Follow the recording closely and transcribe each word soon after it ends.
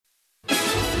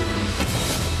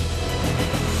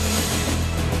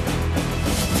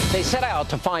They set out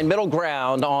to find middle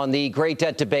ground on the great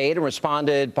debt debate and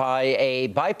responded by a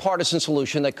bipartisan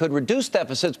solution that could reduce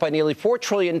deficits by nearly $4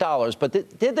 trillion. But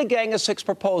did the Gang of Six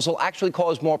proposal actually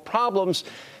cause more problems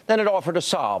than it offered to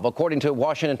solve? According to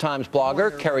Washington Times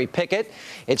blogger Kerry Pickett,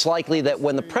 it's likely that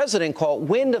when the president caught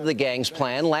wind of the gang's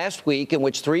plan last week, in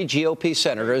which 3 GOP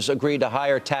senators agreed to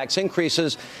higher tax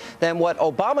increases than what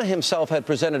Obama himself had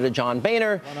presented to John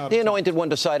Boehner, the anointed one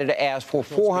decided to ask for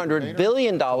 $400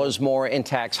 billion more in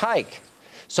tax hike.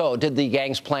 So did the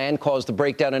gang's plan cause the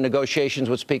breakdown in negotiations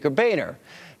with Speaker Boehner?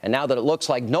 And now that it looks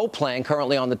like no plan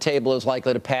currently on the table is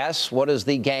likely to pass, what does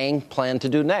the gang plan to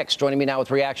do next? Joining me now with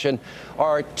reaction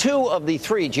are 2 of the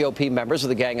 3 GOP members of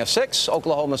the Gang of Six,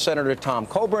 Oklahoma Senator Tom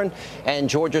Coburn and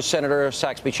Georgia Senator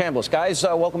Saxby Chambliss. Guys,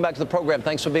 welcome back to the program.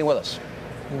 Thanks for being with us.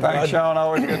 Thanks, Sean.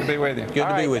 Always good to be with you. Good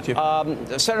to be with you.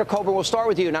 Senator Coburn, we'll start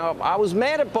with you. Now, I was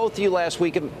mad at both of you last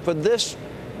week, and for this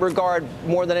regard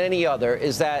more than any other,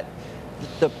 is that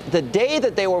the day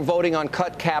that they were voting on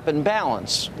cut, cap, and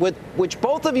balance, which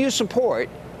both of you support,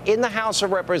 in the House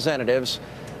of Representatives,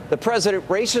 the president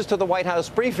races to the White House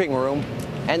briefing room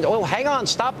and, oh, hang on,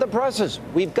 stop the presses.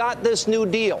 We've got this new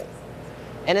deal.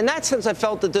 And in that sense, I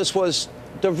felt that this was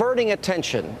diverting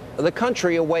attention of the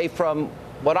country away from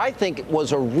what I think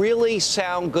was a really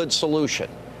sound, good solution.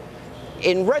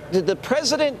 Did the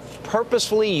president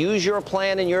purposefully use your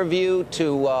plan, in your view,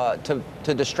 to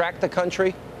distract the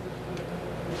country?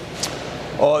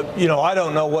 You know, I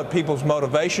don't know what people's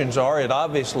motivations are. It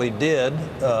obviously did.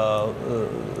 The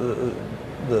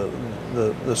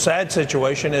sad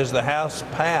situation is the House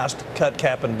passed cut,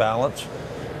 cap, and balance,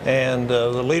 and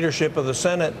the leadership of the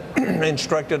Senate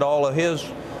instructed all of his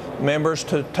members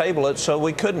to table it, so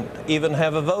we couldn't even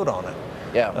have a vote on it.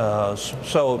 Yeah.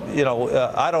 So, you know,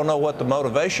 I don't know what the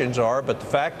motivations are, but the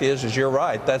fact is you're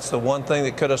right. That's the one thing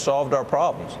that could have solved our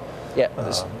problems. Yeah.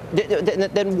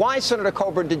 Then why, Senator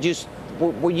Coburn,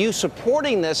 were you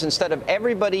supporting this instead of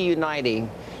everybody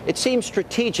uniting? It seems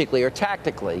strategically or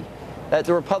tactically that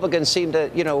the Republicans seem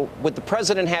to, you know, with the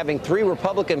president having 3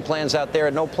 Republican plans out there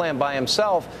and no plan by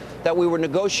himself, that we were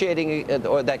negotiating,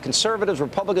 or that conservatives,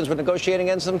 Republicans were negotiating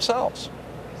against themselves.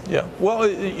 Yeah. Well,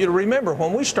 you remember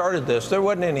when we started this, there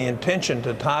wasn't any intention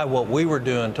to tie what we were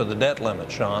doing to the debt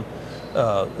limit, Sean.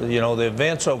 You know, the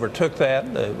events overtook that.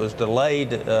 It was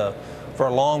delayed for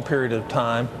a long period of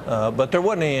time, but there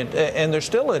wasn't any, and there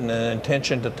still isn't an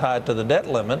intention to tie it to the debt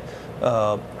limit.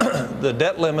 The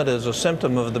debt limit is a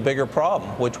symptom of the bigger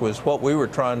problem, which was what we were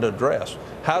trying to address.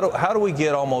 How do we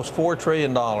get almost $4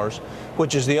 trillion,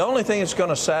 which is the only thing that's going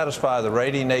to satisfy the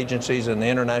rating agencies and the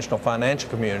international financial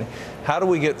community? How do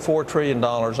we get $4 trillion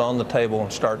on the table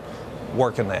and start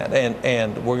working that?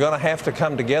 And we're going to have to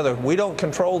come together. We don't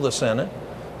control the Senate.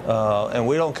 And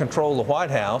we don't control the White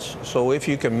House. So if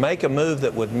you can make a move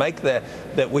that would make that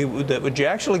would you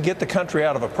actually get the country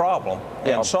out of a problem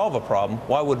and solve a problem,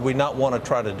 why would we not want to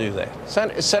try to do that?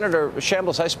 Senator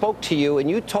Chambliss, I spoke to you and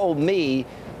you told me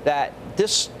that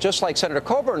this, just like Senator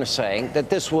Coburn is saying, that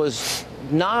this was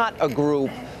not a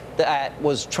group that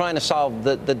was trying to solve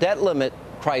the debt limit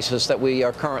crisis that we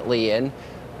are currently in.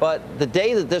 But the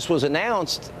day that this was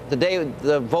announced, the day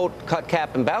the vote, cut,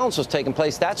 cap, and balance was taking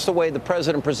place, that's the way the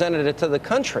president presented it to the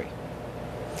country.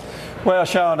 Well,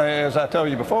 Sean, as I told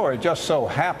you before, it just so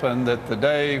happened that the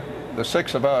day the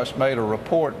 6 of us made a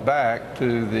report back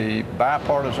to the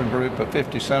bipartisan group of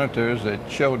 50 senators that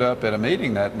showed up at a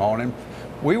meeting that morning,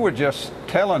 we were just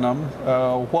telling them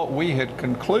what we had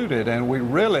concluded, and we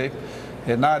really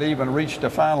had not even reached a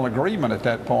final agreement at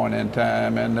that point in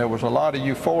time, and there was a lot of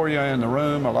euphoria in the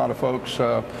room. A lot of folks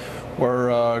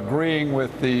were agreeing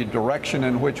with the direction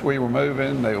in which we were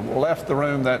moving. They left the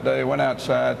room that day, went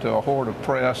outside to a horde of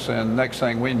press, and next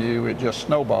thing we knew, it just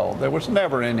snowballed. There was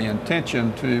never any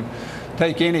intention to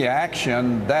take any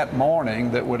action that morning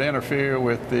that would interfere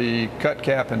with the cut,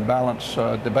 cap, and balance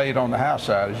debate on the House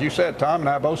side. As you said, Tom and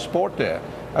I both support that.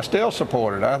 I still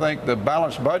support it. I think the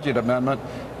balanced budget amendment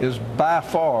is by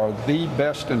far the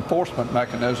best enforcement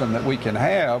mechanism that we can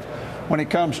have when it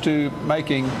comes to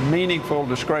making meaningful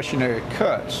discretionary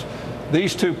cuts.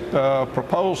 These 2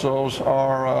 proposals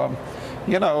are,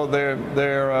 you know,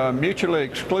 they're mutually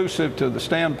exclusive to the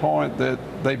standpoint that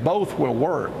they both will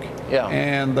work,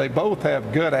 and they both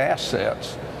have good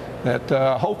assets that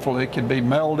hopefully can be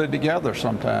melded together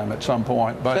sometime at some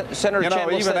point. But Senator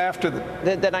Chambliss, even after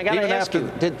then I got to ask you,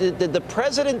 did the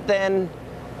president then,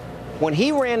 when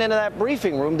he ran into that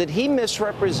briefing room, did he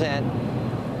misrepresent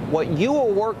what you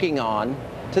were working on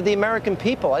to the American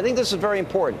people? I think this is very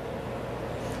important.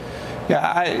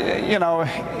 Yeah, you know,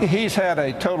 he's had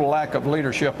a total lack of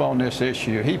leadership on this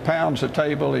issue. He pounds the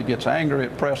table, he gets angry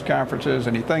at press conferences,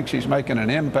 and he thinks he's making an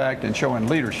impact and showing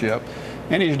leadership.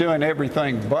 And he's doing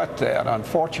everything but that,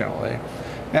 unfortunately.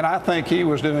 And I think he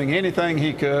was doing anything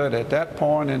he could at that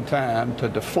point in time to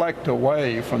deflect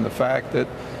away from the fact that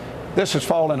this is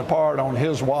falling apart on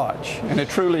his watch. And it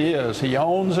truly is. He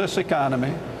owns this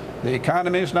economy. The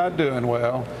economy is not doing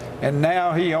well. And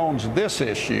now he owns this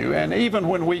issue. And even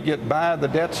when we get by the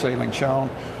debt ceiling, Sean,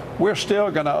 we're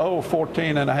still going to owe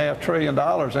 $14.5 trillion,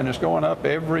 and it's going up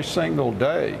every single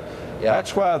day. Yeah.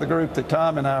 That's why the group that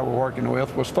Tom and I were working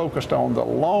with was focused on the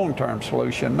long-term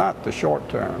solution, not the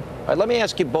short-term. All right, let me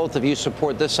ask you, both of you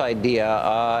support this idea,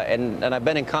 and I've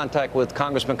been in contact with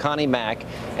Congressman Connie Mack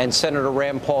and Senator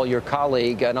Rand Paul, your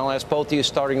colleague, and I'll ask both of you,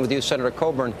 starting with you, Senator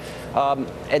Coburn,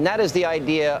 and that is the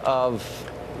idea of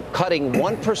cutting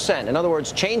 1%, in other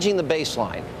words, changing the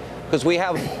baseline, because we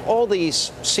have all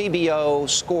these CBO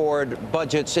scored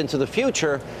budgets into the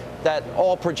future that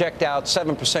all project out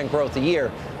 7% growth a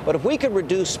year. But if we could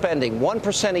reduce spending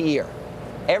 1% a year,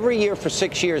 every year for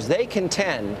 6 years, they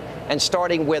contend, and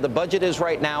starting where the budget is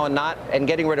right now and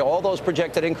getting rid of all those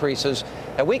projected increases,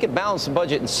 and we could balance the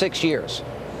budget in 6 years.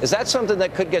 Is that something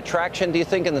that could get traction, do you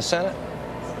think, in the Senate?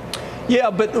 Yeah,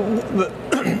 but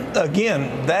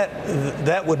again,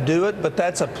 that would do it, but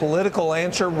that's a political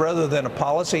answer rather than a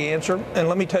policy answer. And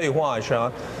let me tell you why,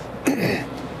 Sean.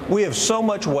 We have so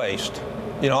much waste.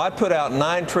 You know, I put out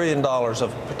 $9 trillion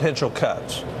of potential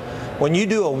cuts. When you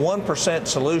do a 1%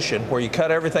 solution where you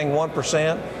cut everything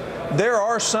 1%, there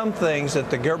are some things that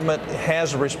the government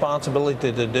has a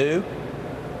responsibility to do.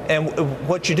 And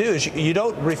what you do is you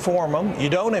don't reform them, you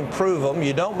don't improve them,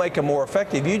 you don't make them more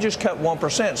effective, you just cut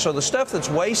 1%. So the stuff that's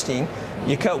wasting,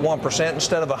 you cut 1%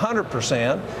 instead of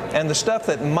 100%, and the stuff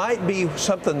that might be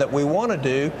something that we want to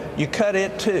do, you cut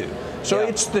it too. So yeah.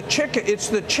 It's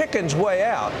the chicken's way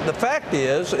out. The fact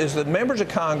is that members of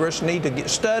Congress need to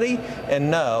study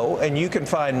and know, and you can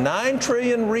find 9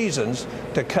 trillion reasons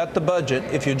to cut the budget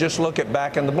if you just look at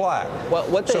Back in the Black. Well,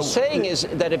 what they're saying is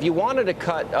that if you wanted to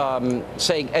cut,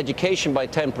 say, education by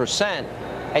 10%,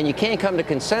 and you can't come to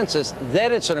consensus,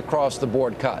 then it's an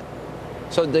across-the-board cut.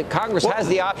 So the Congress has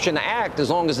the option to act as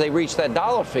long as they reach that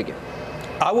dollar figure.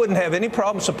 I wouldn't have any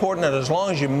problem supporting it as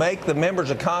long as you make the members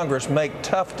of Congress make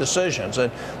tough decisions.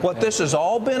 And what this has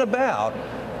all been about,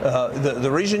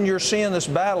 the reason you're seeing this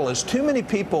battle is too many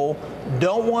people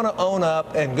don't want to own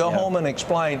up and go home and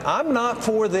explain, I'm not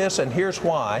for this, and here's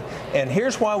why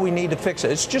we need to fix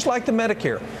it. It's just like the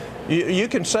Medicare. You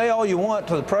can say all you want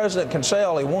to the president, can say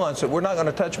all he wants that we're not going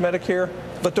to touch Medicare,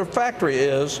 but the fact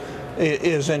is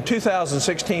in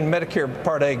 2016, Medicare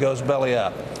Part A goes belly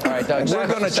up. All right, Doug, we're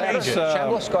going to change it.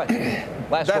 Chambliss, go ahead.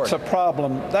 That's a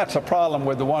problem. That's a problem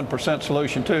with the 1%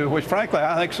 solution too, which frankly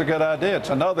I think is a good idea. It's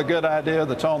another good idea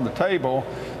that's on the table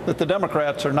that the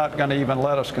Democrats are not going to even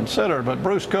let us consider. But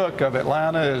Bruce Cook of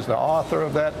Atlanta is the author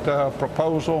of that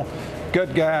proposal.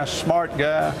 Good guy, smart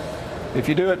guy. If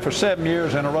you do it for 7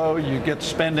 years in a row, you get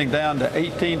spending down to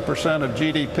 18% of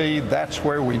GDP. That's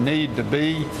where we need to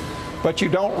be. But you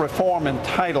don't reform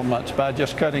entitlements by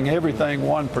just cutting everything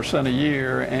 1% a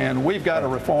year, and we've got to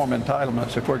reform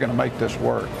entitlements if we're going to make this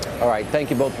work. All right, thank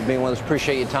you both for being with us.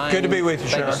 Appreciate your time. Good to be with you,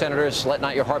 Thank you, Senators. Let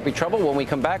not your heart be troubled. When we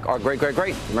come back, our great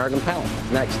American panel.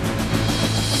 Next.